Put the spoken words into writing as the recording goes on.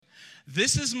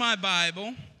This is my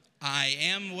Bible. I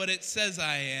am what it says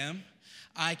I am.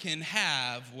 I can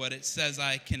have what it says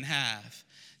I can have.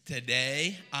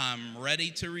 Today, I'm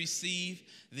ready to receive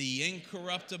the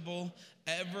incorruptible,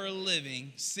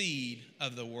 ever-living seed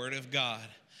of the Word of God.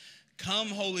 Come,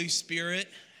 Holy Spirit,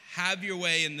 have your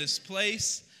way in this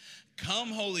place.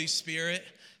 Come, Holy Spirit,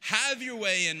 have your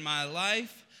way in my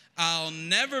life. I'll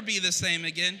never be the same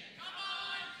again.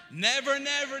 Never,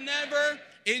 never, never.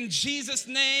 In Jesus'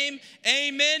 name,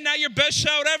 amen. Now your best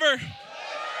shout ever.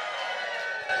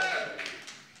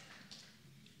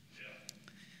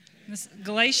 This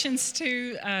Galatians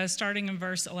 2, starting in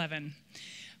verse 11.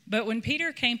 But when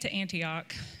Peter came to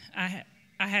Antioch, I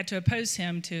had to oppose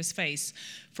him to his face,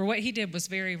 for what he did was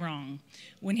very wrong.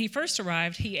 When he first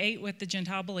arrived, he ate with the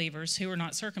Gentile believers who were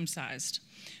not circumcised.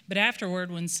 But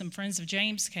afterward, when some friends of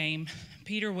James came,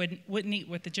 Peter wouldn't eat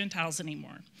with the Gentiles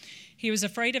anymore. He was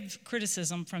afraid of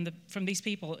criticism from these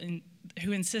people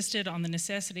who insisted on the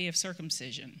necessity of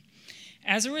circumcision.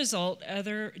 As a result,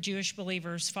 other Jewish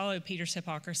believers followed Peter's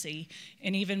hypocrisy,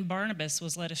 and even Barnabas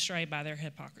was led astray by their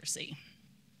hypocrisy.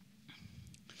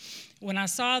 When I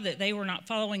saw that they were not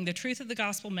following the truth of the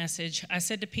gospel message, I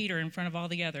said to Peter in front of all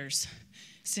the others,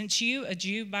 "Since you, a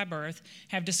Jew by birth,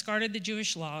 have discarded the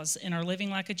Jewish laws and are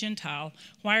living like a Gentile,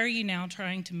 why are you now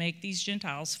trying to make these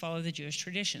Gentiles follow the Jewish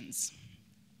traditions?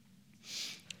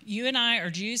 You and I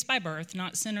are Jews by birth,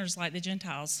 not sinners like the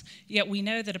Gentiles, yet we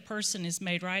know that a person is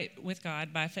made right with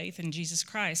God by faith in Jesus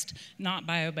Christ, not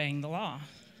by obeying the law.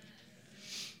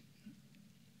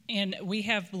 And we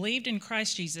have believed in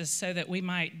Christ Jesus so that we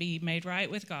might be made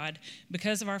right with God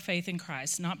because of our faith in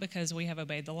Christ, not because we have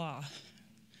obeyed the law.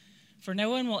 For no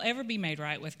one will ever be made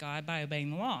right with God by obeying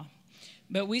the law.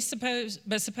 But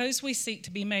suppose we seek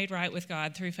to be made right with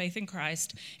God through faith in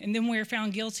Christ, and then we are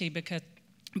found guilty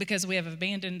because we have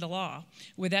abandoned the law.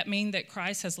 Would that mean that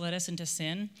Christ has led us into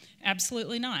sin?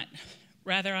 Absolutely not.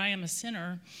 Rather, I am a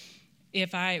sinner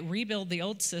if I rebuild the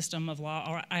old system of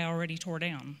law I already tore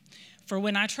down. For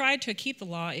when I tried to keep the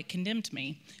law, it condemned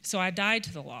me, so I died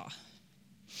to the law.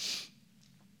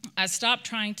 I stopped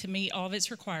trying to meet all of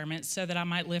its requirements so that I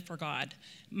might live for God.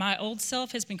 My old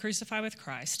self has been crucified with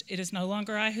Christ. It is no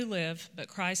longer I who live, but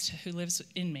Christ who lives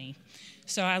in me.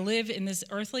 So I live in this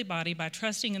earthly body by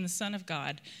trusting in the Son of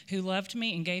God, who loved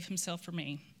me and gave himself for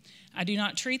me. I do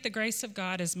not treat the grace of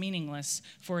God as meaningless,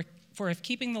 for if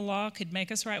keeping the law could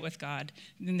make us right with God,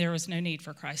 then there was no need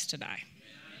for Christ to die."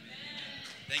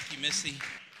 Thank you, Missy.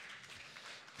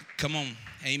 Come on.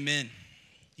 Amen.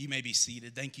 You may be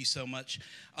seated. Thank you so much.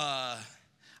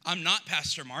 I'm not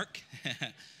Pastor Mark.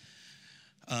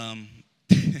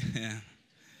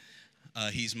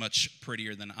 He's much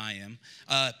prettier than I am.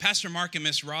 Pastor Mark and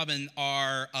Miss Robin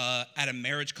are at a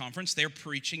marriage conference. They're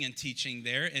preaching and teaching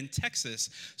there in Texas.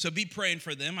 So be praying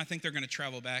for them. I think they're going to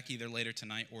travel back either later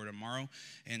tonight or tomorrow.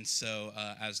 And so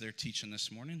as they're teaching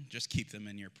this morning, just keep them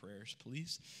in your prayers,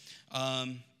 please.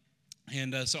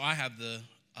 So I have the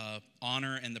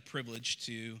honor and the privilege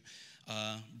to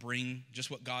bring just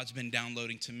what God's been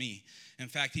downloading to me. In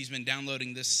fact, he's been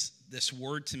downloading this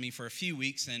word to me for a few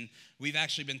weeks, and we've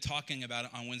actually been talking about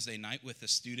it on Wednesday night with the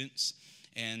students.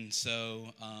 And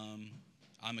so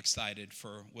I'm excited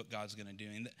for what God's going to do.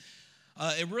 And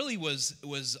it really was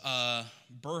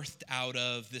birthed out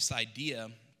of this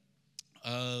idea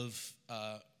of,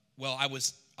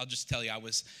 I'll just tell you, I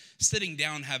was sitting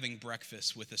down having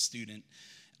breakfast with a student.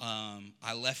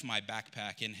 I left my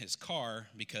backpack in his car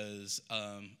because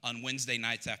on Wednesday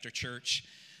nights after church,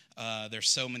 there's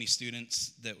so many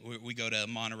students that we go to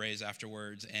Monterey's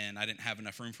afterwards, and I didn't have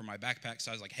enough room for my backpack.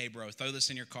 So I was like, "Hey, bro, throw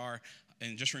this in your car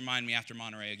and just remind me after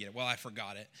Monterey I get it." Well, I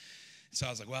forgot it. So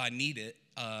I was like, "Well, I need it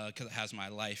because it has my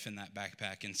life in that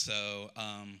backpack." And so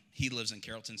he lives in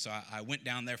Carrollton, so I went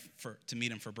down there to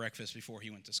meet him for breakfast before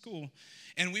he went to school.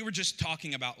 And we were just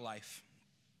talking about life.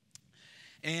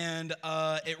 And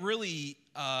it really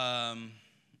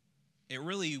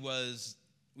was,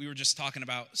 we were just talking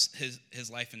about his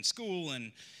life in school,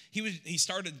 and he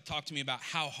started to talk to me about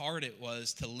how hard it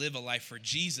was to live a life for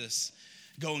Jesus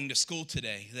going to school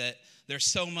today, that there's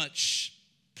so much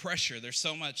pressure, there's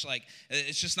so much,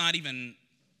 it's just not even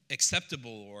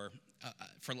acceptable or,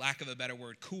 for lack of a better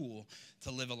word, cool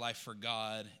to live a life for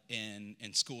God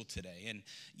in school today. And,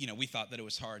 we thought that it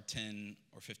was hard 10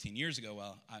 or 15 years ago.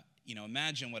 Well,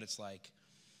 imagine what it's like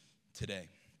today.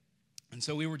 And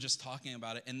so we were just talking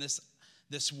about it, and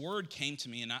this word came to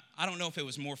me, and I don't know if it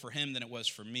was more for him than it was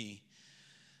for me,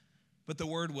 but the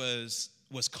word was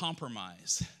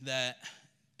compromise.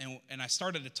 And I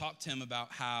started to talk to him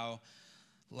about how,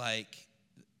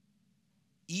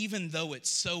 even though it's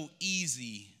so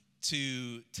easy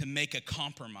to make a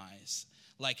compromise.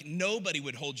 Like, nobody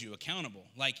would hold you accountable.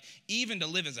 Like, even to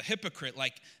live as a hypocrite,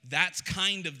 like, that's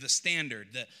kind of the standard.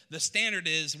 The standard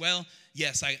is, well,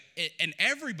 yes, and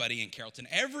everybody in Carrollton,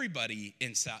 everybody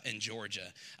in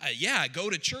Georgia, I go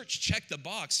to church, check the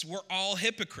box. We're all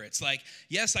hypocrites. Like,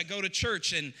 yes, I go to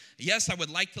church, and yes, I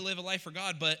would like to live a life for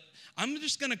God, but I'm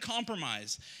just going to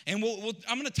compromise. And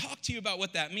I'm going to talk to you about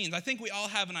what that means. I think we all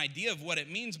have an idea of what it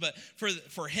means, but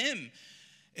for him,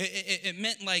 it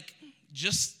meant like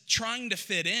just trying to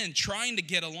fit in, trying to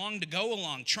get along, to go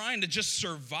along, trying to just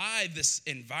survive this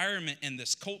environment and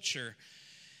this culture,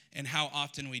 and how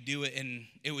often we do it. And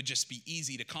it would just be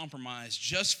easy to compromise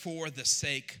just for the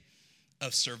sake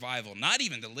of survival. Not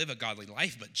even to live a godly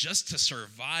life, but just to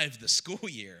survive the school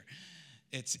year.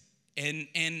 And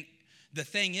the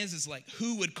thing is like,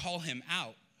 who would call him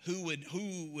out? Who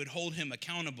would hold him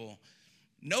accountable?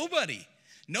 Nobody.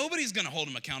 Nobody's going to hold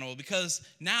him accountable, because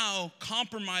now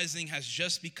compromising has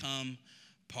just become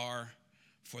par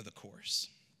for the course.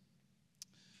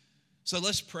 So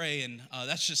let's pray, and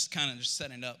that's just kind of just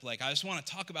setting up. Like, I just want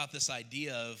to talk about this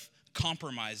idea of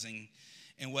compromising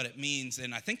and what it means.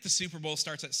 And I think the Super Bowl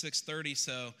starts at 6:30,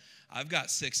 so I've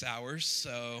got 6 hours.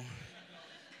 So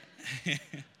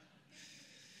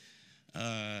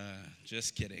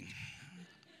just kidding.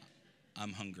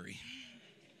 I'm hungry.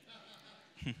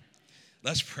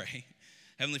 Let's pray.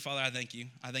 Heavenly Father, I thank you.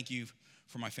 I thank you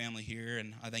for my family here,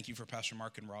 and I thank you for Pastor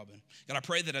Mark and Robin. God, I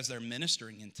pray that as they're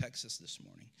ministering in Texas this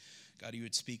morning, God, you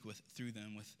would speak through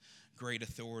them with great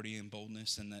authority and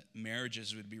boldness, and that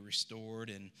marriages would be restored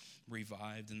and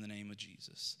revived in the name of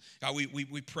Jesus. God,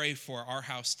 we pray for our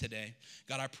house today.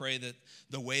 God, I pray that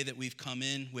the way that we've come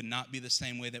in would not be the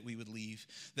same way that we would leave,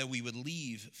 that we would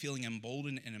leave feeling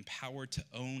emboldened and empowered to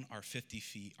own our 50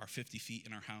 feet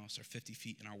in our house, our 50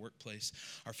 feet in our workplace,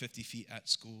 our 50 feet at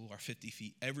school, our 50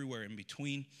 feet everywhere in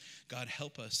between. God,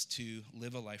 help us to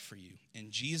live a life for you. In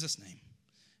Jesus' name,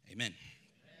 amen.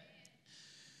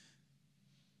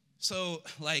 So,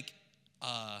 like,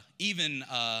 I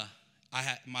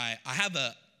have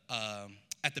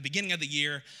at the beginning of the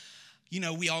year, you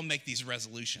know, we all make these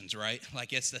resolutions, right?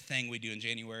 Like, it's the thing we do in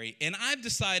January. And I've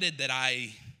decided that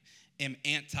I am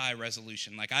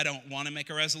anti-resolution. Like, I don't want to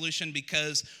make a resolution,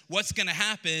 because what's going to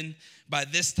happen by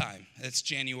this time? It's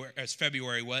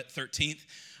February, 13th?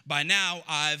 By now,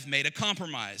 I've made a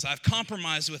compromise. I've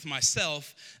compromised with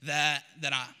myself that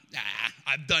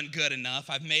I've done good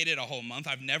enough. I've made it a whole month.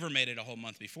 I've never made it a whole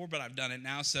month before, but I've done it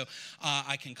now, so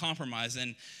I can compromise.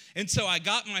 And so I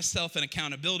got myself an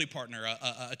accountability partner,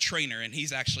 a trainer, and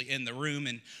he's actually in the room.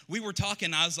 And we were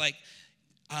talking. I was like,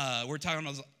 we're talking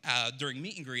about during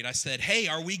meet and greet. I said, hey,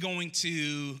 are we going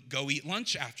to go eat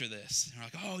lunch after this? And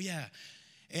they're like, oh, yeah.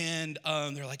 And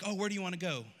they're like, oh, where do you want to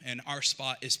go? And our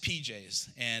spot is PJ's,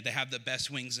 and they have the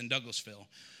best wings in Douglasville,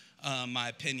 my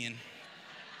opinion.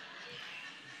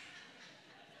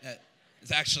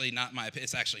 It's actually not my opinion.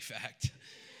 It's actually fact.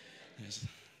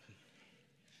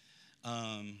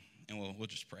 And we'll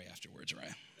just pray afterwards,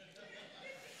 right?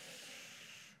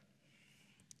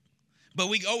 But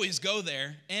we always go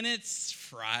there, and it's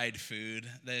fried food.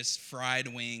 There's fried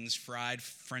wings, fried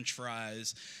French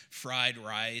fries, fried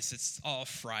rice. It's all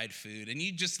fried food. And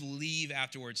you just leave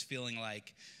afterwards feeling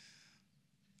like,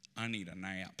 I need a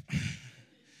nap.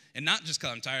 And not just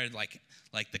because I'm tired, like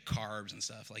the carbs and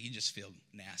stuff. Like, you just feel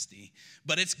nasty.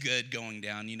 But it's good going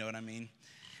down, you know what I mean?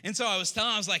 And so I was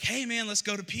like, hey, man, let's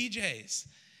go to PJ's.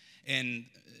 And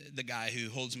the guy who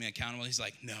holds me accountable, he's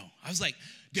like, no. I was like,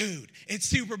 dude, it's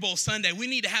Super Bowl Sunday. We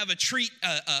need to have a cheat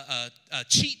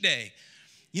day.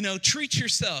 You know, treat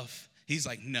yourself. He's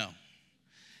like, no.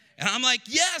 And I'm like,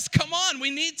 yes, come on,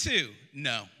 we need to.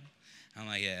 No. I'm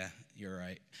like, yeah, you're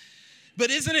right.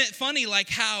 But isn't it funny, like,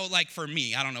 how, like, for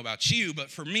me, I don't know about you, but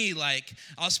for me, like,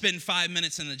 I'll spend 5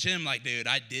 minutes in the gym, like, dude,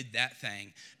 I did that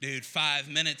thing. Dude, 5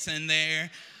 minutes in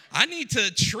there. I need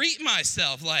to treat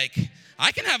myself. Like,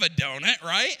 I can have a donut,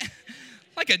 right?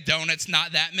 Like, a donut's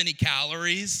not that many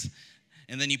calories.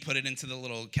 And then you put it into the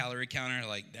little calorie counter,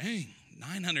 like, dang,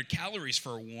 900 calories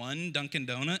for one Dunkin'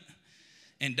 Donut.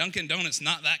 And Dunkin' Donut's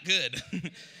not that good.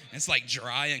 It's like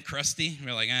dry and crusty.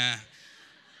 We're like,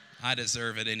 I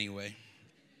deserve it anyway.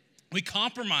 We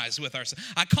compromise with ourselves.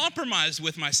 I compromise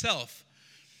with myself.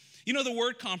 You know, the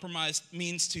word compromise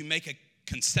means to make a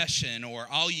concession, or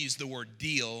I'll use the word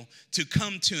deal, to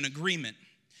come to an agreement.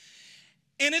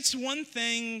 And it's one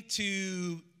thing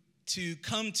to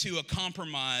come to a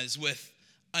compromise with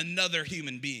another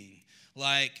human being.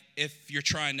 Like, if you're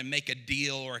trying to make a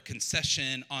deal or a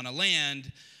concession on a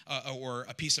land or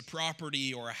a piece of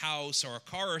property or a house or a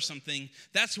car or something,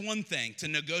 that's one thing, to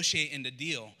negotiate and to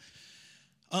deal.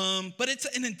 But it's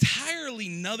an entirely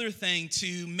another thing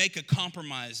to make a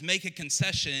compromise, make a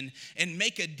concession, and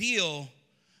make a deal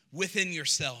within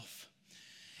yourself.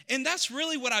 And that's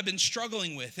really what I've been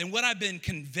struggling with and what I've been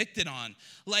convicted on.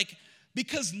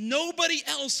 Because nobody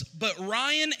else but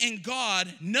Ryan and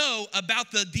God know about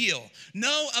the deal,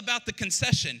 know about the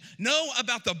concession, know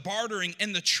about the bartering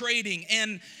and the trading,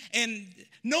 and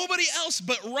nobody else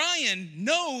but Ryan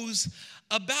knows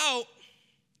about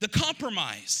the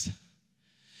compromise,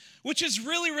 which is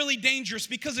really, really dangerous,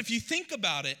 because if you think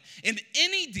about it, in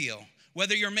any deal,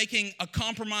 whether you're making a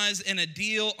compromise in a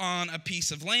deal on a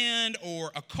piece of land or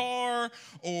a car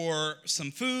or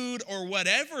some food or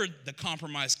whatever the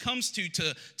compromise comes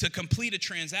to complete a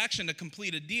transaction, to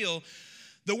complete a deal,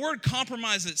 the word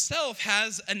compromise itself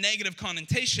has a negative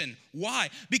connotation. Why?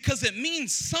 Because it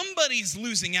means somebody's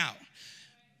losing out.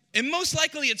 And most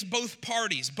likely it's both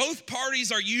parties. Both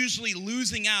parties are usually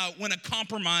losing out when a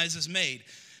compromise is made.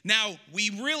 Now,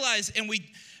 we realize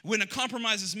when a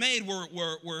compromise is made,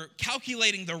 we're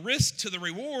calculating the risk to the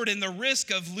reward, and the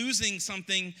risk of losing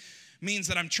something means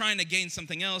that I'm trying to gain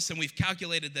something else, and we've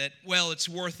calculated that, well, it's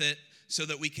worth it so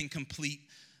that we can complete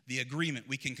the agreement,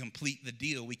 we can complete the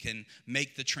deal, we can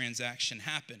make the transaction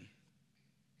happen.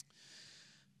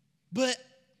 But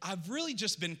I've really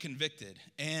just been convicted,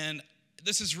 and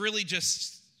this is really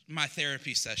just my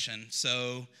therapy session,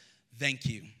 so thank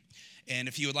you. And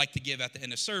if you would like to give at the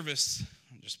end of service,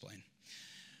 I'm just playing.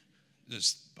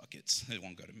 There's buckets. It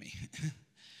won't go to me.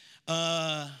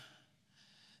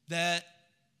 That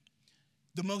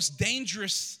the most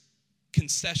dangerous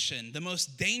concession, the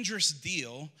most dangerous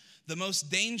deal, the most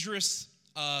dangerous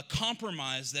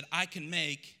compromise that I can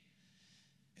make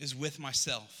is with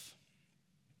myself.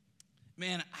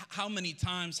 Man, how many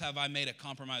times have I made a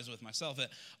compromise with myself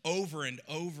over and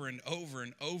over and over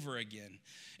and over again?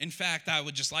 In fact, I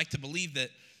would just like to believe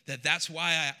that's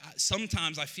why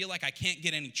sometimes I feel like I can't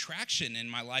get any traction in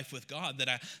my life with God,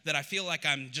 that I feel like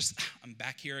I'm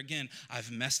back here again. I've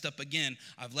messed up again.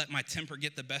 I've let my temper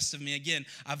get the best of me again.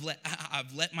 I've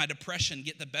let my depression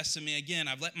get the best of me again.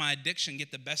 I've let my addiction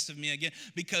get the best of me again,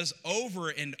 because over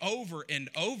and over and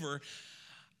over,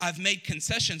 I've made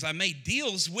concessions. I made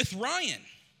deals with Ryan.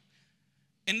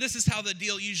 And this is how the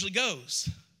deal usually goes.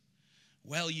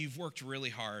 Well, you've worked really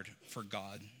hard for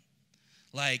God.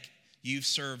 You've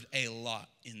served a lot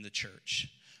in the church.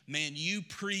 Man, you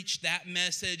preach that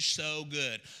message so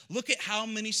good. Look at how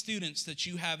many students that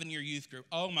you have in your youth group.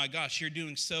 Oh my gosh, you're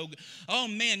doing so good. Oh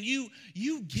man, you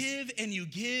give and you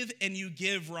give and you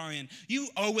give, Ryan. You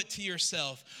owe it to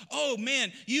yourself. Oh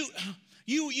man,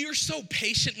 You're so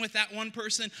patient with that one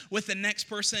person. With the next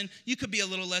person, you could be a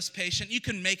little less patient. You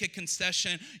can make a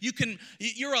concession.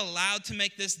 You're allowed to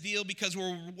make this deal because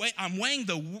I'm weighing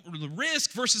the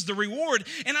risk versus the reward,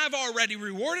 and I've already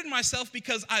rewarded myself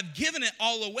because I've given it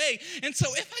all away. And so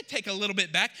if I take a little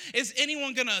bit back, is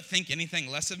anyone going to think anything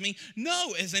less of me?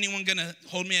 No. Is anyone going to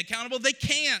hold me accountable? They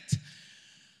can't,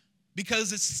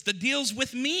 because it's the deal's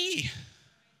with me.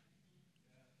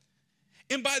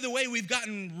 And by the way, we've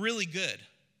gotten really good.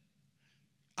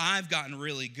 I've gotten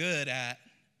really good at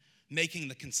making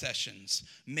the concessions,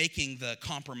 making the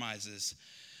compromises,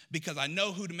 because I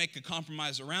know who to make a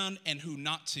compromise around and who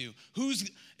not to.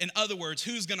 In other words,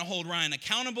 who's going to hold Ryan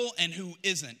accountable and who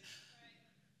isn't.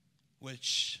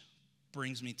 Which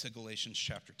brings me to Galatians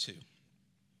chapter 2.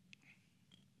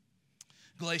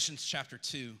 Galatians chapter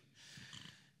 2.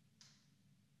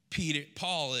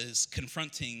 Paul is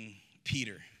confronting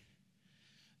Peter.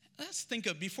 Let's think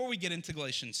of, before we get into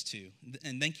Galatians 2,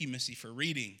 and thank you, Missy, for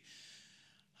reading.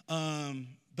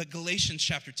 But Galatians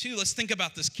chapter 2, let's think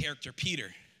about this character,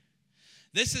 Peter.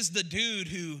 This is the dude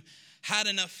who had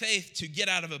enough faith to get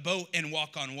out of a boat and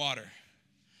walk on water.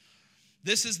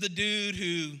 This is the dude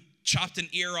who chopped an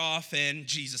ear off and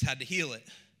Jesus had to heal it.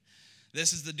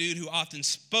 This is the dude who often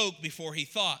spoke before he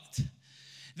thought.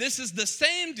 This is the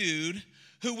same dude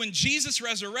who, when Jesus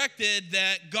resurrected,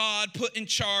 that God put in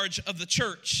charge of the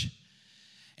church.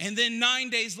 And then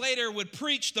 9 days later would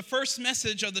preach the first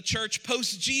message of the church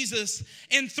post-Jesus,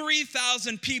 and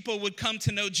 3,000 people would come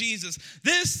to know Jesus.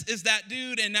 This is that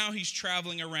dude, and now he's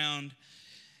traveling around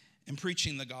and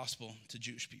preaching the gospel to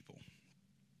Jewish people.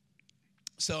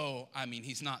 So,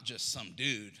 he's not just some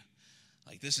dude.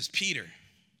 This is Peter.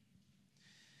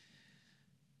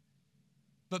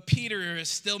 But Peter is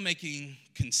still making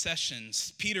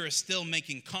concessions. Peter is still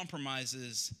making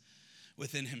compromises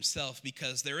within himself,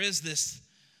 because there is this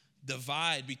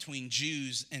divide between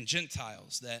Jews and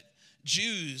Gentiles. That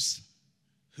Jews,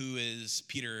 who is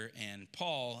Peter and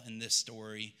Paul in this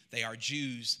story, they are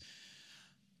Jews,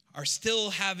 are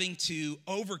still having to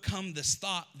overcome this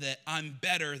thought that I'm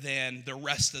better than the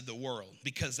rest of the world,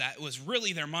 because that was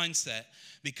really their mindset.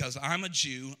 Because I'm a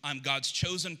Jew, I'm God's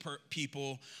chosen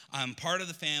people, I'm part of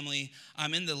the family,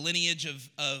 I'm in the lineage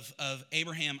of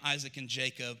Abraham, Isaac, and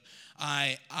Jacob.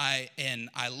 I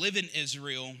live in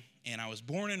Israel, and I was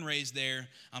born and raised there.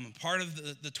 I'm a part of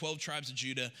the 12 tribes of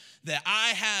Judah. That I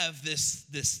have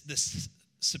this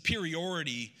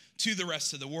superiority to the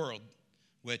rest of the world,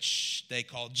 which they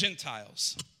call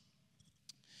Gentiles.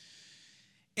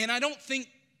 And I don't think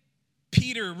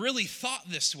Peter really thought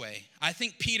this way. I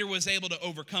think Peter was able to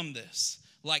overcome this,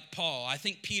 like Paul. I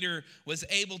think Peter was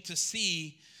able to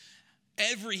see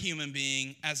every human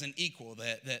being as an equal,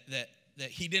 that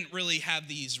he didn't really have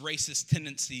these racist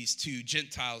tendencies to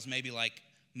Gentiles, maybe like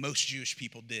most Jewish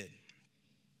people did.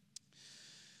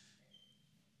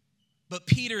 But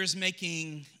Peter is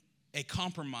making a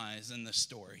compromise in this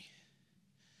story,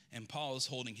 and Paul is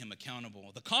holding him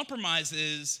accountable. The compromise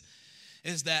is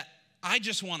that I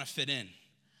just want to fit in.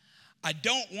 I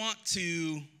don't want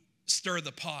to stir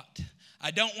the pot. I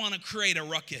don't want to create a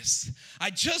ruckus. I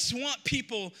just want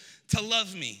people to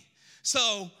love me.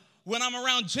 So when I'm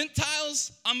around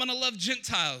Gentiles, I'm going to love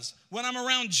Gentiles. When I'm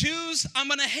around Jews, I'm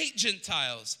going to hate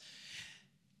Gentiles.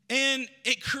 And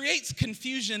it creates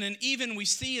confusion, and even we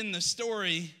see in the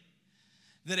story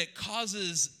that it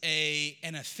causes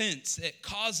an offense. It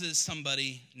causes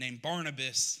somebody named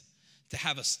Barnabas to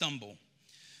have a stumble,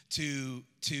 to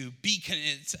be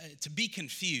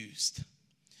confused.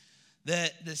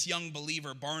 That this young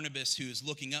believer, Barnabas, who is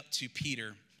looking up to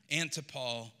Peter and to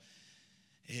Paul,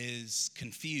 is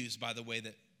confused by the way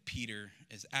that Peter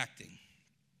is acting.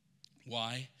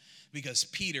 Why? Because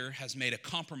Peter has made a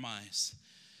compromise.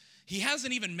 He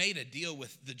hasn't even made a deal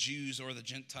with the Jews or the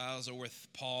Gentiles or with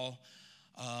Paul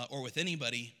or with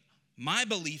anybody. My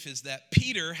belief is that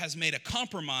Peter has made a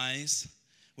compromise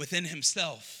within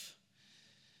himself.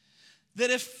 That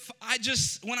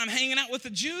when I'm hanging out with the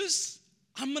Jews,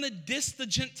 I'm going to diss the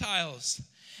Gentiles.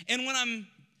 And when I'm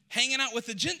hanging out with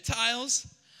the Gentiles,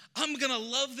 I'm going to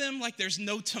love them like there's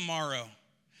no tomorrow.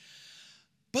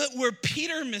 But where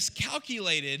Peter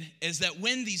miscalculated is that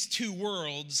when these two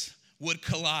worlds would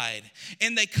collide,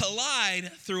 and they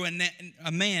collide through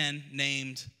a man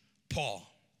named Paul.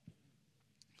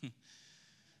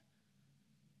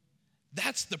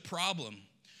 That's the problem.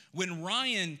 When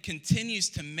Ryan continues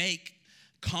to make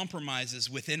compromises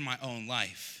within my own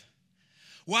life,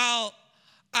 while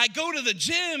I go to the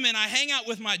gym and I hang out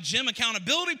with my gym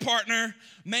accountability partner,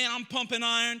 man, I'm pumping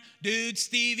iron. Dude,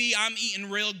 Stevie, I'm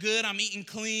eating real good. I'm eating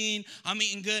clean. I'm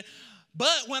eating good.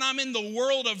 But when I'm in the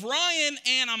world of Ryan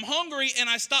and I'm hungry and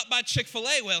I stop by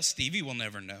Chick-fil-A, well, Stevie will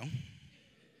never know.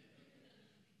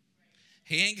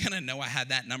 He ain't going to know I had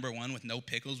that number one with no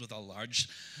pickles with a large,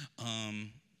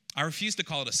 I refuse to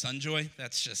call it a Sunjoy.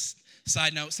 That's just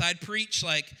side note, side preach.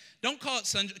 Like, don't call it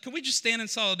Sunjoy. Can we just stand in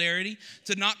solidarity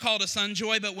to not call it a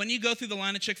Sunjoy? But when you go through the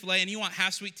line of Chick-fil-A and you want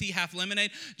half sweet tea, half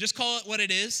lemonade, just call it what it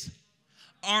is.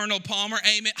 Arnold Palmer,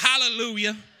 amen,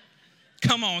 hallelujah.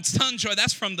 Come on, Sunjoy,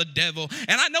 that's from the devil.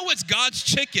 And I know it's God's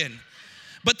chicken,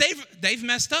 but they've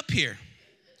messed up here.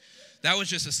 That was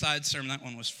just a side sermon. That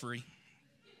one was free.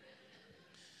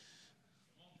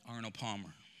 Arnold Palmer,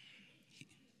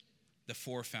 the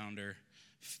forefather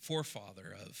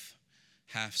of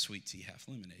half sweet tea, half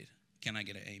lemonade. Can I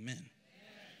get an amen? Amen.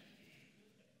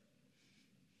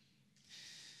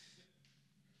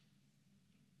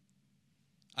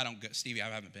 I don't go, Stevie, I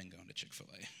haven't been going to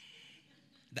Chick-fil-A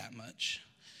that much.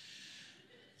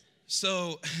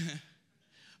 So,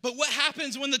 but what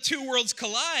happens when the two worlds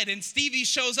collide and Stevie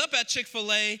shows up at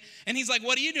Chick-fil-A and he's like,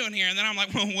 what are you doing here? And then I'm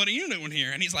like, well, what are you doing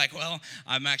here? And he's like, well,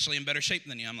 I'm actually in better shape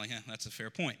than you. I'm like, that's a fair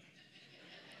point.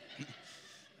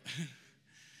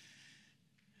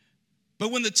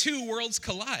 But when the two worlds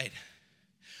collide,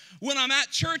 when I'm at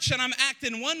church and I'm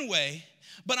acting one way,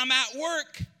 but I'm at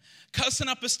work cussing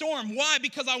up a storm. Why?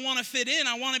 Because I want to fit in.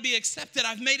 I want to be accepted.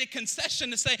 I've made a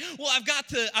concession to say, well, I've got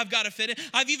to fit in.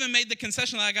 I've even made the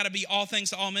concession that I got to be all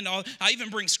things to all men. I even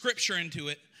bring scripture into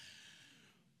it.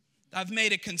 I've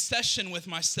made a concession with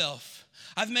myself.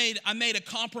 I made a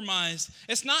compromise.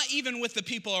 It's not even with the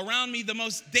people around me. The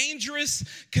most dangerous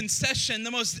concession,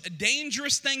 the most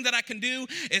dangerous thing that I can do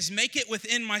is make it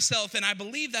within myself. And I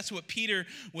believe that's what Peter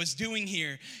was doing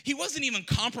here. He wasn't even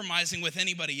compromising with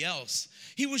anybody else.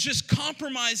 He was just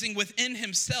compromising within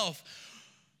himself.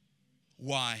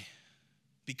 Why?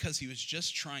 Because he was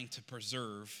just trying to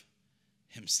preserve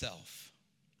himself.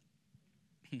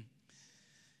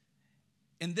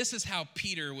 And this is how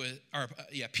Peter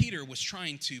was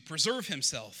trying to preserve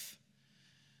himself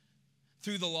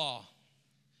through the law.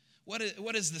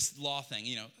 what is this law thing?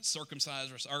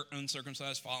 Circumcised versus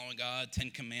uncircumcised, following God,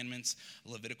 10 commandments,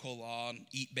 Levitical law,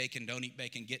 eat bacon, don't eat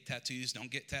bacon, get tattoos,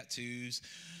 don't get tattoos,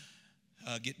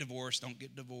 get divorced, don't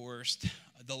get divorced.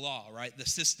 The law, right? The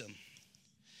system.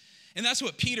 And that's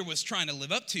what Peter was trying to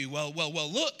live up to. Well,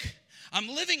 look, I'm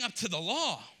living up to the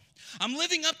law. I'm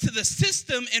living up to the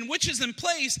system in which is in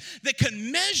place that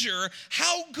can measure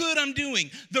how good I'm doing.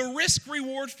 The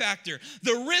risk-reward factor.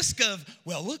 The risk of,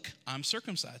 well, look, I'm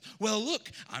circumcised. Well,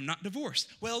 look, I'm not divorced.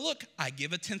 Well, look, I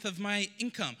give 1/10 of my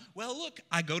income. Well, look,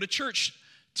 I go to church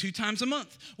 2 times a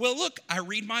month. Well, look, I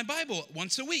read my Bible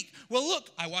once a week. Well, look,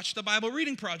 I watch the Bible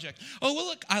reading project. Oh, well,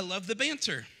 look, I love the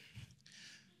banter.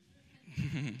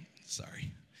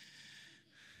 Sorry.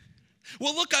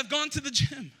 Well, look, I've gone to the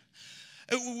gym.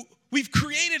 We've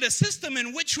created a system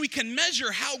in which we can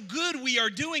measure how good we are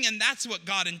doing, and that's what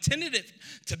God intended it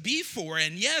to be for.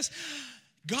 And yes,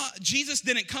 Jesus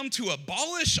didn't come to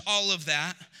abolish all of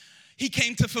that. He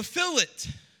came to fulfill it.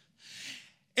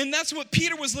 And that's what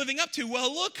Peter was living up to.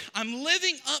 Well, look, I'm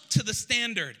living up to the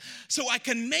standard. So I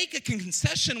can make a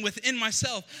concession within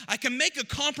myself. I can make a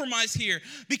compromise here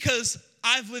because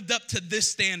I've lived up to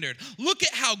this standard. Look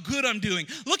at how good I'm doing.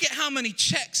 Look at how many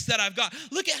checks that I've got.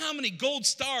 Look at how many gold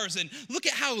stars, and look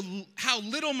at how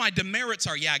little my demerits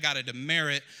are. Yeah, I got a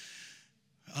demerit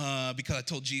because I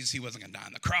told Jesus he wasn't going to die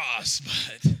on the cross,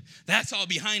 but that's all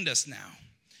behind us now.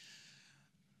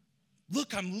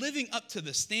 Look, I'm living up to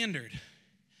the standard.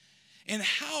 And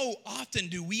how often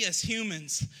do we as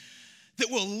humans that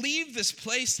will leave this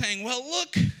place saying, well,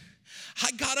 look,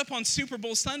 I got up on Super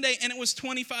Bowl Sunday and it was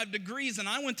 25 degrees and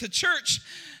I went to church.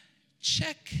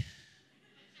 Check.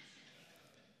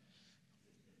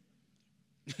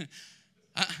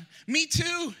 Me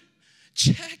too.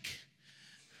 Check.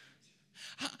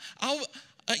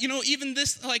 Even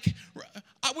this,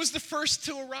 I was the first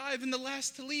to arrive and the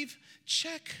last to leave.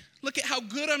 Check. Look at how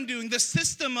good I'm doing. The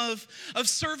system of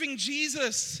serving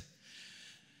Jesus.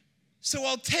 So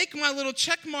I'll take my little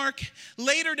check mark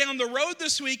later down the road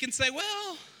this week and say,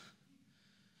 well,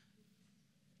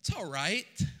 it's all right.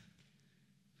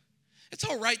 It's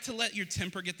all right to let your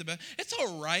temper get the best. It's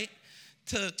all right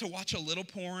to watch a little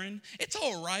porn. It's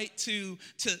all right to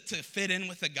fit in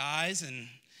with the guys and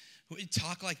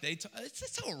talk like they talk.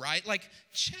 It's all right.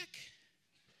 Check.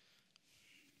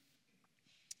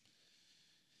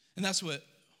 And that's what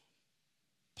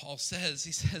Paul says.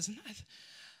 He says,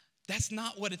 that's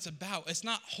not what it's about. It's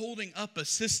not holding up a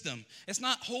system. It's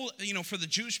not for the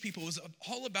Jewish people, it was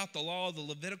all about the law, the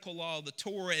Levitical law, the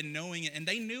Torah, and knowing it. And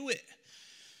they knew it.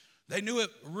 They knew it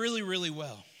really, really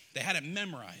well. They had it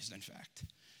memorized, in fact.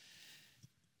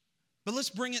 But let's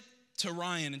bring it to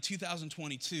Ryan in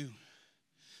 2022.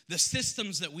 The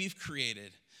systems that we've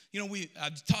created.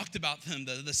 I've talked about them,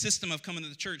 the system of coming to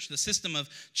the church, the system of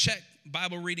check,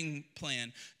 Bible reading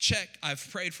plan, check, I've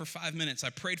prayed for 5 minutes, I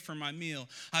prayed for my meal,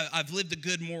 I've lived a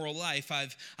good moral life,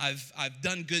 I've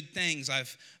done good things,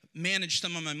 I've managed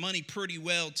some of my money pretty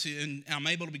well and I'm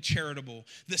able to be charitable.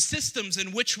 The systems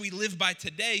in which we live by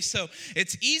today. So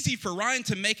it's easy for Ryan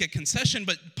to make a concession,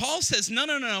 but Paul says, no.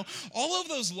 All of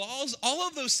those laws, all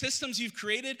of those systems you've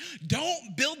created,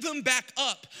 don't build them back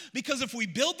up. Because if we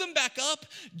build them back up,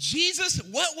 Jesus,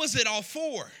 what was it all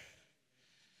for?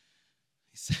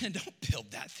 He said, don't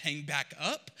build that thing back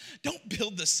up. Don't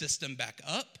build the system back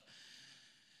up.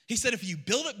 He said, if you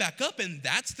build it back up and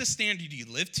that's the standard you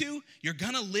live to, you're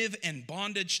going to live in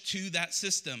bondage to that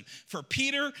system. For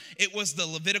Peter, it was the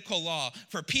Levitical law.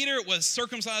 For Peter, it was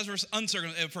circumcised versus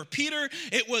uncircumcised. For Peter,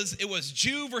 it was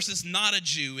Jew versus not a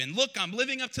Jew. And look, I'm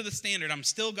living up to the standard. I'm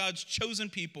still God's chosen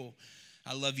people.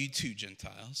 I love you too,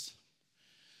 Gentiles.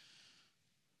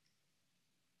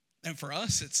 And for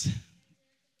us, it's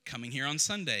coming here on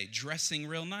Sunday, dressing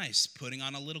real nice, putting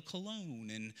on a little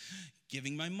cologne and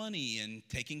giving my money and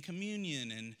taking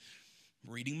communion and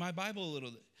reading my Bible a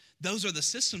little. Those are the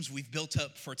systems we've built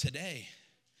up for today.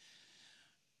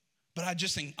 But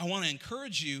I want to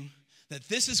encourage you that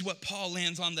this is what Paul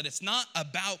lands on, that it's not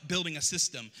about building a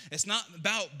system. It's not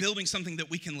about building something that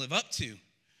we can live up to.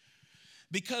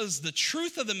 Because the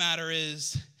truth of the matter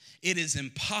is, it is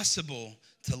impossible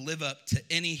to live up to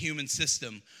any human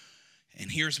system.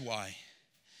 And here's why.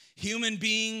 Human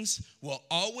beings will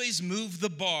always move the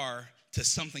bar to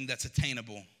something that's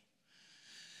attainable.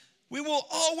 We will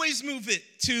always move it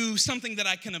to something that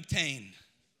I can obtain.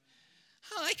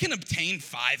 I can obtain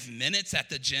 5 minutes at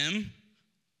the gym.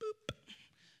 Boop.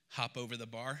 Hop over the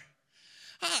bar.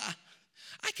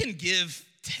 I can give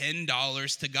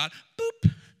 $10 to God.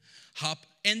 Boop. Hop.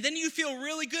 And then you feel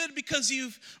really good because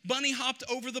you've bunny hopped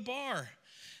over the bar.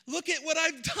 Look at what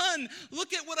I've done.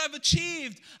 Look at what I've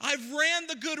achieved. I've ran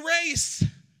the good race.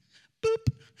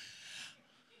 Boop.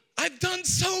 I've done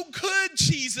so good,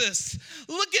 Jesus.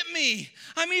 Look at me.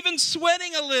 I'm even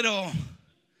sweating a little.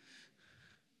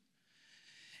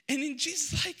 And then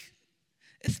Jesus is like,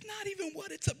 it's not even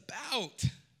what it's about.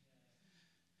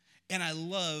 And I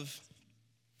love,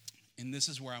 and this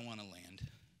is where I want to land.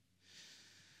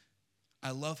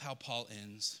 I love how Paul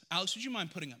ends. Alex, would you mind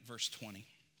putting up verse 20,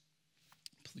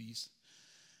 please?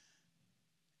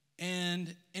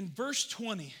 And in verse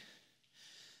 20,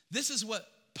 this is what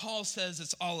Paul says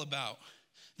it's all about.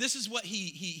 This is what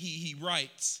he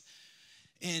writes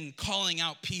in calling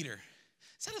out Peter.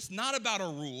 He said it's not about a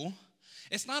rule.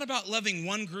 It's not about loving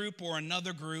one group or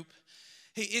another group.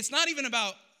 It's not even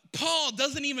about, Paul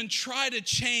doesn't even try to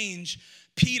change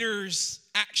Peter's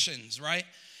actions, right?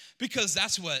 Because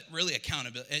that's what really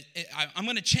accountability, I'm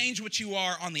going to change what you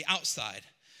are on the outside.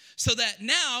 So that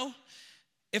now,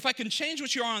 if I can change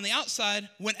what you are on the outside,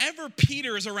 whenever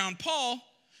Peter is around Paul,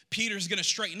 Peter's going to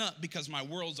straighten up because my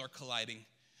worlds are colliding.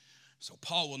 So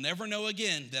Paul will never know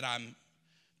again that I'm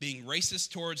being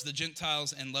racist towards the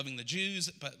Gentiles and loving the Jews,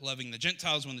 but loving the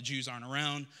Gentiles when the Jews aren't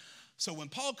around. So when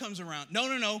Paul comes around,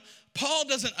 no. Paul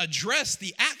doesn't address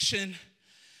the action.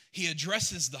 He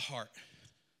addresses the heart.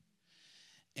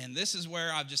 And this is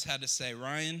where I've just had to say,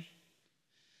 Ryan,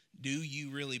 do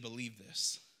you really believe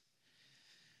this?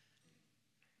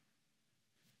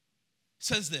 It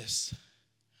says this,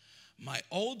 my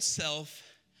old self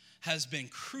has been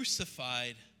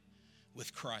crucified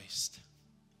with Christ.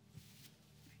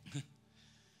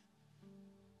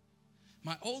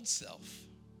 My old self.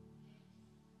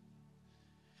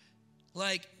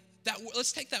 Like that,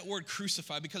 let's take that word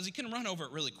crucified because you can run over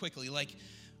it really quickly. Like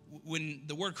when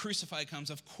the word crucified comes,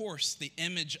 of course, the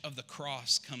image of the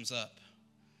cross comes up.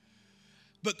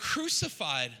 But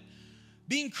crucified,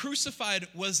 being crucified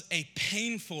was a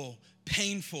painful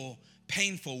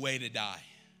way to die.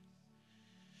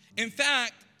 In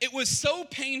fact, it was so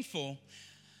painful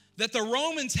that the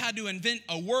Romans had to invent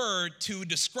a word to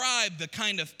describe the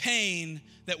kind of pain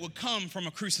that would come from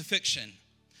a crucifixion.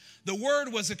 The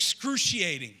word was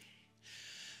excruciating.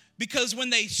 Because when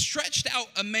they stretched out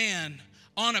a man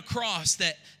on a cross,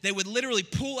 that they would literally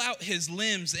pull out his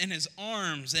limbs and his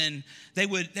arms, and they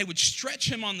would stretch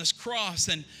him on this cross.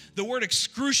 And the word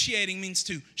excruciating means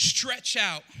to stretch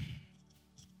out.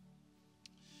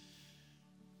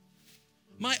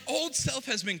 My old self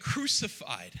has been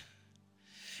crucified.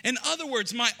 In other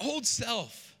words, my old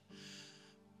self,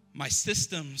 my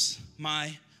systems,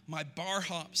 my bar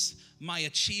hops, my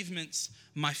achievements,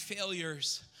 my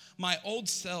failures, my old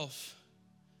self,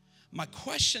 my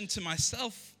question to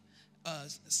myself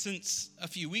since a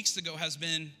few weeks ago has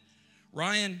been,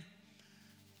 Ryan,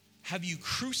 have you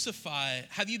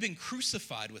been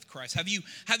crucified with Christ? Have you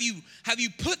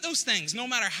put those things, no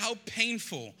matter how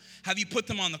painful, have you put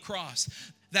them on the cross?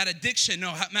 That addiction,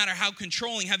 no matter how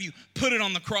controlling, have you put it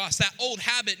on the cross? That old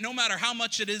habit, no matter how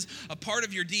much it is a part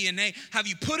of your DNA, have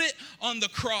you put it on the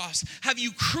cross? Have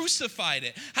you crucified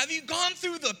it? Have you gone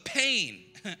through the pain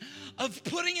of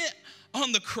putting it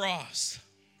on the cross?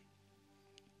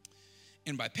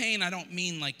 And by pain, I don't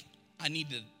mean like I need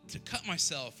to cut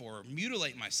myself or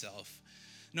mutilate myself.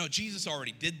 No, Jesus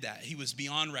already did that. He was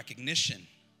beyond recognition.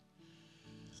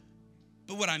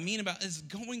 But what I mean about is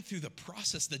going through the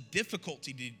process, the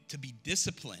difficulty to be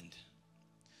disciplined,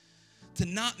 to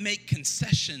not make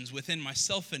concessions within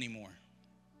myself anymore.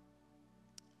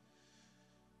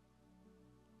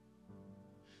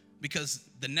 Because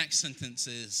the next sentence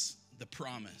is the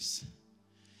promise.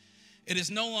 It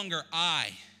is no longer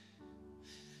I.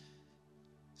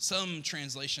 Some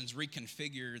translations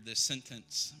reconfigure this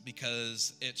sentence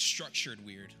because it's structured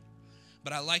weird.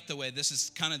 But I like the way, this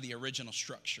is kind of the original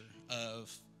structure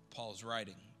of Paul's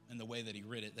writing and the way that he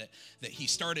wrote it, that he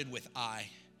started with I.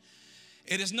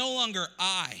 It is no longer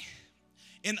I.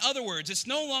 In other words, it's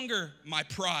no longer my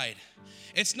pride.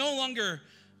 It's no longer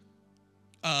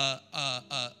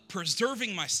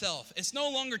preserving myself. It's no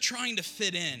longer trying to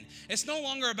fit in. It's no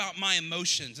longer about my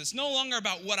emotions. It's no longer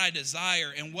about what I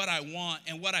desire and what I want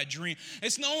and what I dream.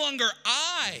 It's no longer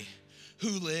I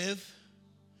who live,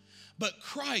 but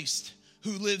Christ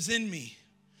who lives in me.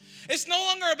 It's no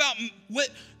longer about what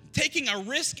taking a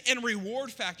risk and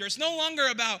reward factor. It's no longer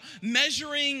about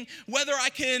measuring whether I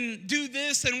can do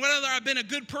this and whether I've been a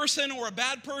good person or a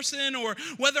bad person or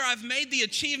whether I've made the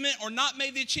achievement or not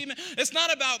made the achievement. It's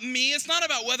not about me. It's not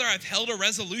about whether I've held a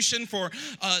resolution for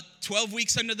 12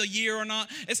 weeks into the year or not.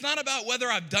 It's not about whether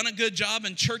I've done a good job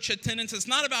in church attendance. It's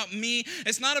not about me.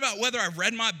 It's not about whether I've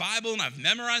read my Bible and I've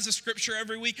memorized the scripture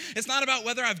every week. It's not about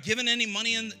whether I've given any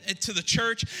money to the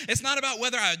church. It's not about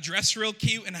whether I dress real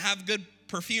cute and have good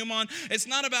perfume on. It's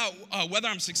not about whether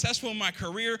I'm successful in my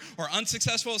career or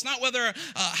unsuccessful. It's not whether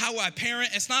how I parent.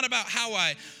 It's not about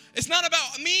it's not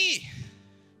about me.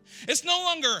 It's no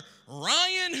longer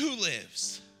Ryan who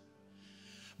lives,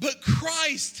 but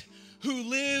Christ who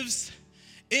lives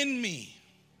in me.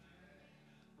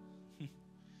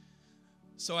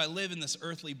 So I live in this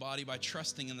earthly body by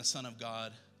trusting in the Son of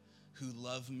God who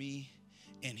loved me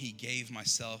and he gave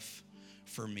himself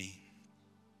for me.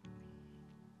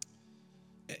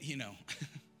 You know,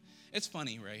 it's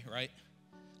funny, Ray, right?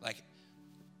 Like,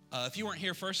 if you weren't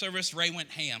here first service, Ray went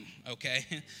ham, okay?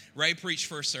 Ray preached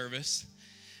first service,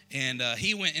 and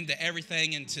he went into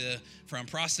everything, from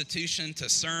prostitution to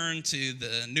CERN to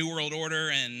the New World Order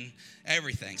and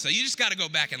everything. So you just got to go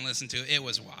back and listen to it. It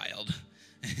was wild.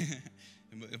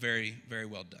 Very, very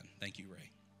well done. Thank you, Ray.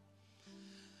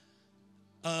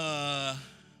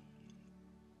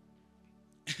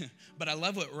 But I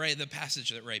love the passage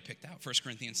that Ray picked out, 1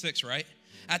 Corinthians 6, right?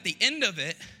 At the end of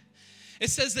it, it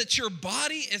says that your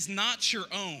body is not your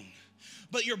own,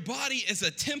 but your body is a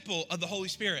temple of the Holy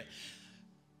Spirit.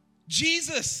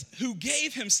 Jesus, who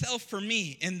gave himself for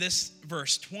me in this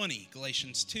verse 20,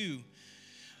 Galatians 2,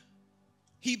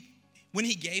 when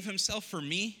he gave himself for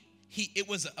me, it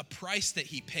was a price that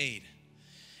he paid.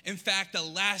 In fact, the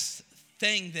last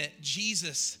thing that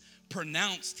Jesus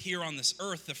pronounced here on this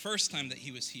earth the first time that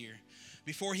he was here,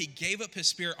 before he gave up his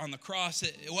spirit on the cross,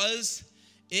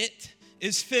 it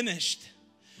is finished,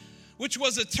 which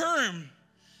was a term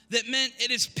that meant it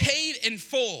is paid in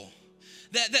full,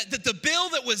 that the bill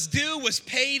that was due was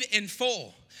paid in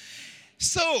full.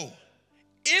 So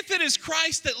if it is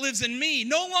Christ that lives in me,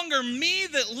 no longer me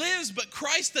that lives, but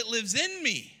Christ that lives in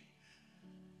me,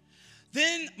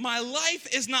 then my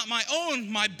life is not my own.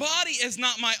 My body is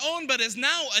not my own, but is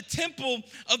now a temple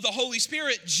of the Holy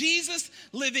Spirit, Jesus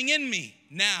living in me.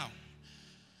 Now,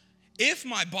 if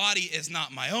my body is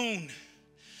not my own,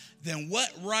 then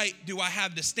what right do I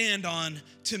have to stand on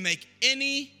to make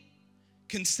any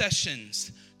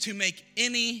concessions, to make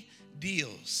any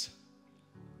deals?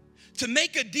 To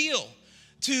make a deal,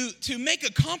 to make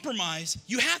a compromise,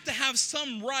 you have to have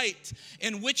some right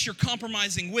in which you're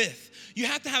compromising with. You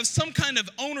have to have some kind of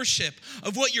ownership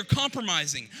of what you're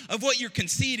compromising, of what you're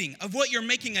conceding, of what you're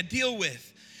making a deal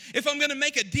with. If I'm going to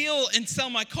make a deal and sell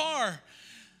my car,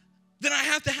 then I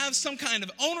have to have some kind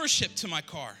of ownership to my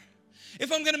car.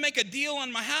 If I'm going to make a deal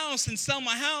on my house and sell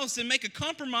my house and make a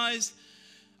compromise,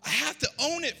 I have to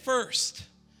own it first.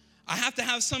 I have to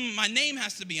have my name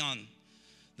has to be on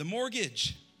the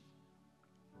mortgage.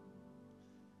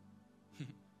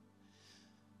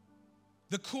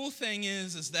 The cool thing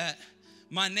is that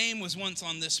my name was once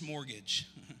on this mortgage.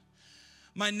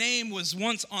 My name was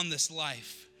once on this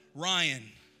life. Ryan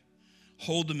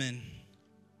Holdeman.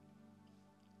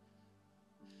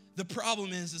 The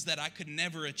problem is that I could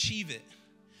never achieve it.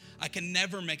 I can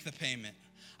never make the payment.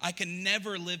 I can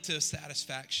never live to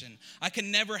satisfaction. I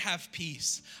can never have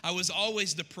peace. I was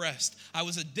always depressed. I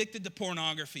was addicted to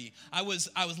pornography. I was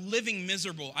living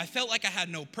miserable. I felt like I had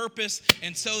no purpose,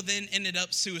 and so then ended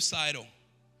up suicidal.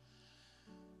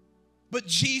 But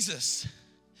Jesus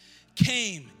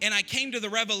came, and I came to the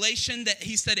revelation that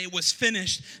he said it was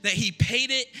finished, that he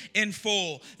paid it in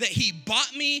full, that he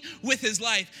bought me with his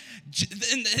life.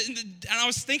 And I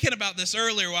was thinking about this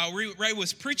earlier while Ray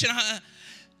was preaching.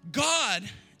 God,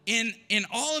 in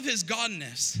all of his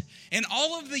godness, in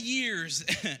all of the years,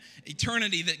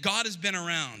 eternity that God has been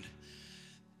around,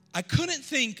 I couldn't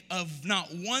think of not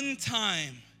one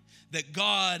time that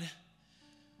God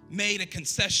made a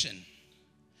concession.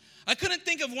 I couldn't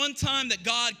think of one time that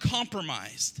God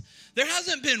compromised. There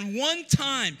hasn't been one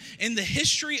time in the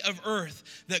history of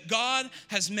earth that God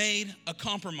has made a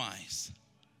compromise,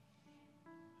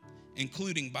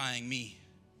 including buying me.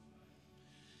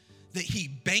 That he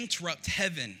bankrupted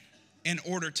heaven in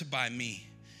order to buy me.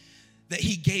 That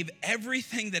he gave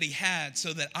everything that he had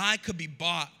so that I could be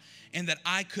bought and that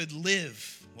I could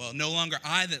live. Well, no longer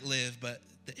I that live, but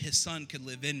that his son could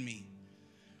live in me.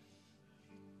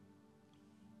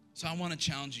 So I want to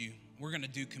challenge you. We're going to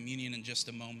do communion in just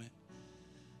a moment.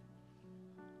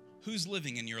 Who's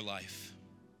living in your life?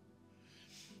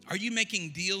 Are you making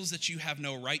deals that you have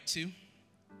no right to?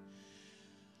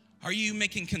 Are you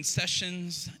making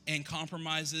concessions and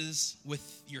compromises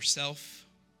with yourself?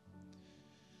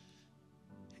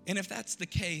 And if that's the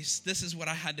case, this is what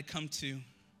I had to come to,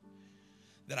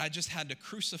 that I just had to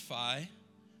crucify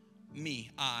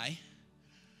me,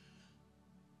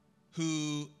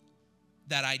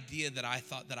 that idea that I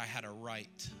thought that I had a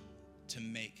right to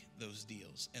make those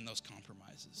deals and those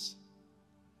compromises.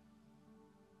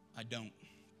 I don't.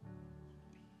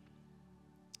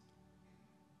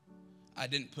 I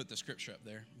didn't put the scripture up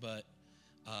there, but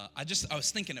I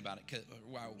was thinking about it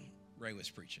while Ray was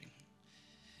preaching.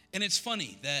 And it's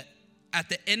funny that at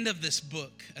the end of this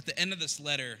book, at the end of this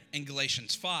letter in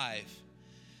Galatians 5,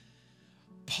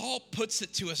 Paul puts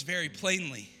it to us very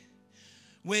plainly.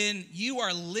 When you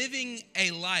are living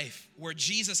a life where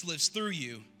Jesus lives through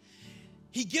you,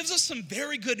 he gives us some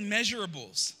very good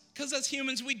measurables. Because as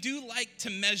humans, we do like to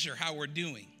measure how we're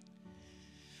doing.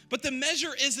 But the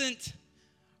measure isn't,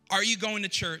 are you going to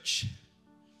church?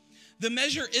 The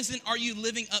measure isn't, are you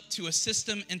living up to a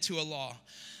system and to a law?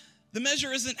 The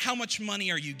measure isn't, how much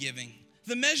money are you giving?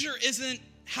 The measure isn't,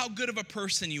 how good of a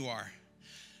person you are.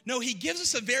 No, he gives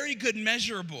us a very good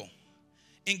measurable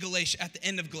in at the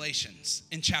end of Galatians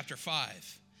in chapter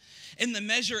 5. And the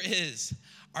measure is,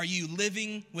 are you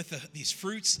living with these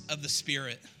fruits of the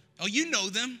Spirit? Oh, you know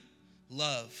them.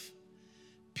 Love,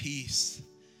 peace,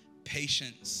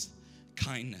 patience,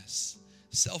 kindness,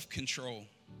 self-control.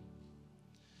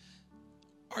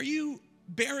 Are you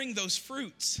bearing those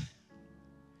fruits?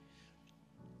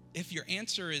 If your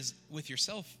answer is with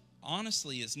yourself,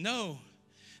 honestly, is no,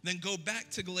 then go back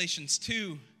to Galatians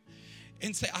 2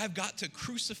 and say, I've got to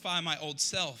crucify my old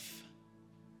self.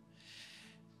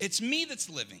 It's me that's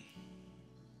living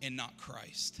and not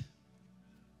Christ.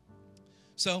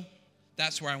 So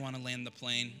that's where I want to land the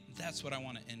plane. That's what I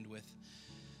want to end with,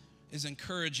 is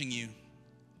encouraging you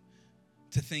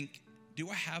to think, do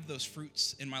I have those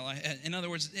fruits in my life? In other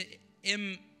words,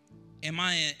 am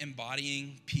I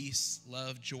embodying peace,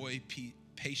 love, joy,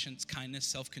 patience, kindness,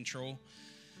 self-control?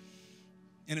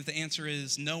 And if the answer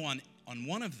is no on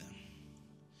one of them,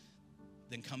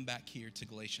 then come back here to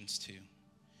Galatians 2.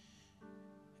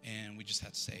 And we just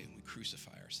have to say, we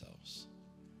crucify ourselves.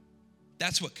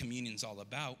 That's what communion's all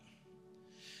about.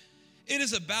 It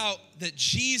is about that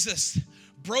Jesus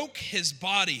broke his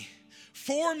body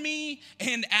for me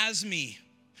and as me,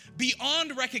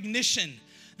 beyond recognition,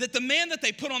 that the man that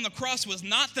they put on the cross was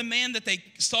not the man that they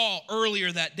saw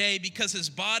earlier that day, because his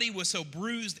body was so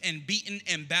bruised and beaten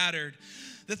and battered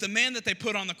that the man that they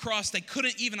put on the cross, they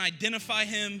couldn't even identify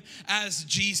him as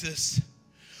Jesus.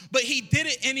 But he did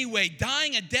it anyway,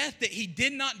 dying a death that he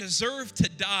did not deserve to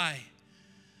die.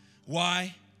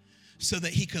 Why? So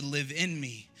that he could live in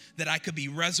me, that I could be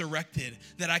resurrected,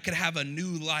 that I could have a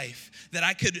new life, that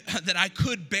I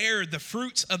could bear the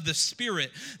fruits of the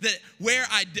Spirit, that where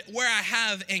I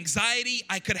have anxiety,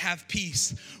 I could have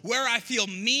peace. Where I feel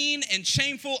mean and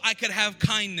shameful, I could have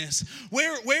kindness.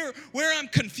 Where I'm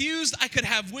confused, I could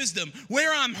have wisdom.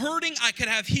 Where I'm hurting, I could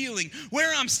have healing.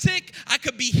 Where I'm sick, I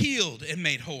could be healed and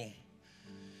made whole.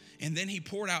 And then he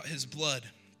poured out his blood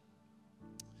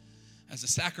as a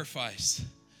sacrifice,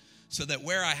 so that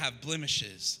where I have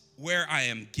blemishes, where I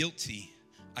am guilty,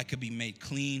 I could be made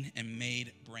clean and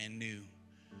made brand new.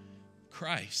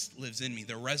 Christ lives in me.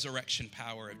 The resurrection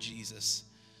power of Jesus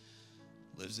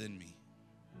lives in me.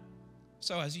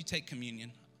 So as you take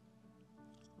communion,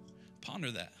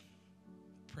 ponder that.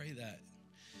 Pray that.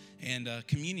 And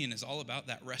communion is all about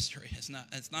that restoration.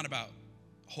 It's not about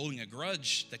holding a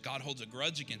grudge, that God holds a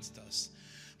grudge against us,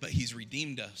 but he's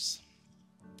redeemed us,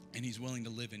 and he's willing to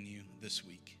live in you this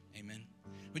week. Amen.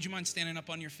 Would you mind standing up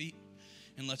on your feet,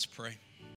 and let's pray.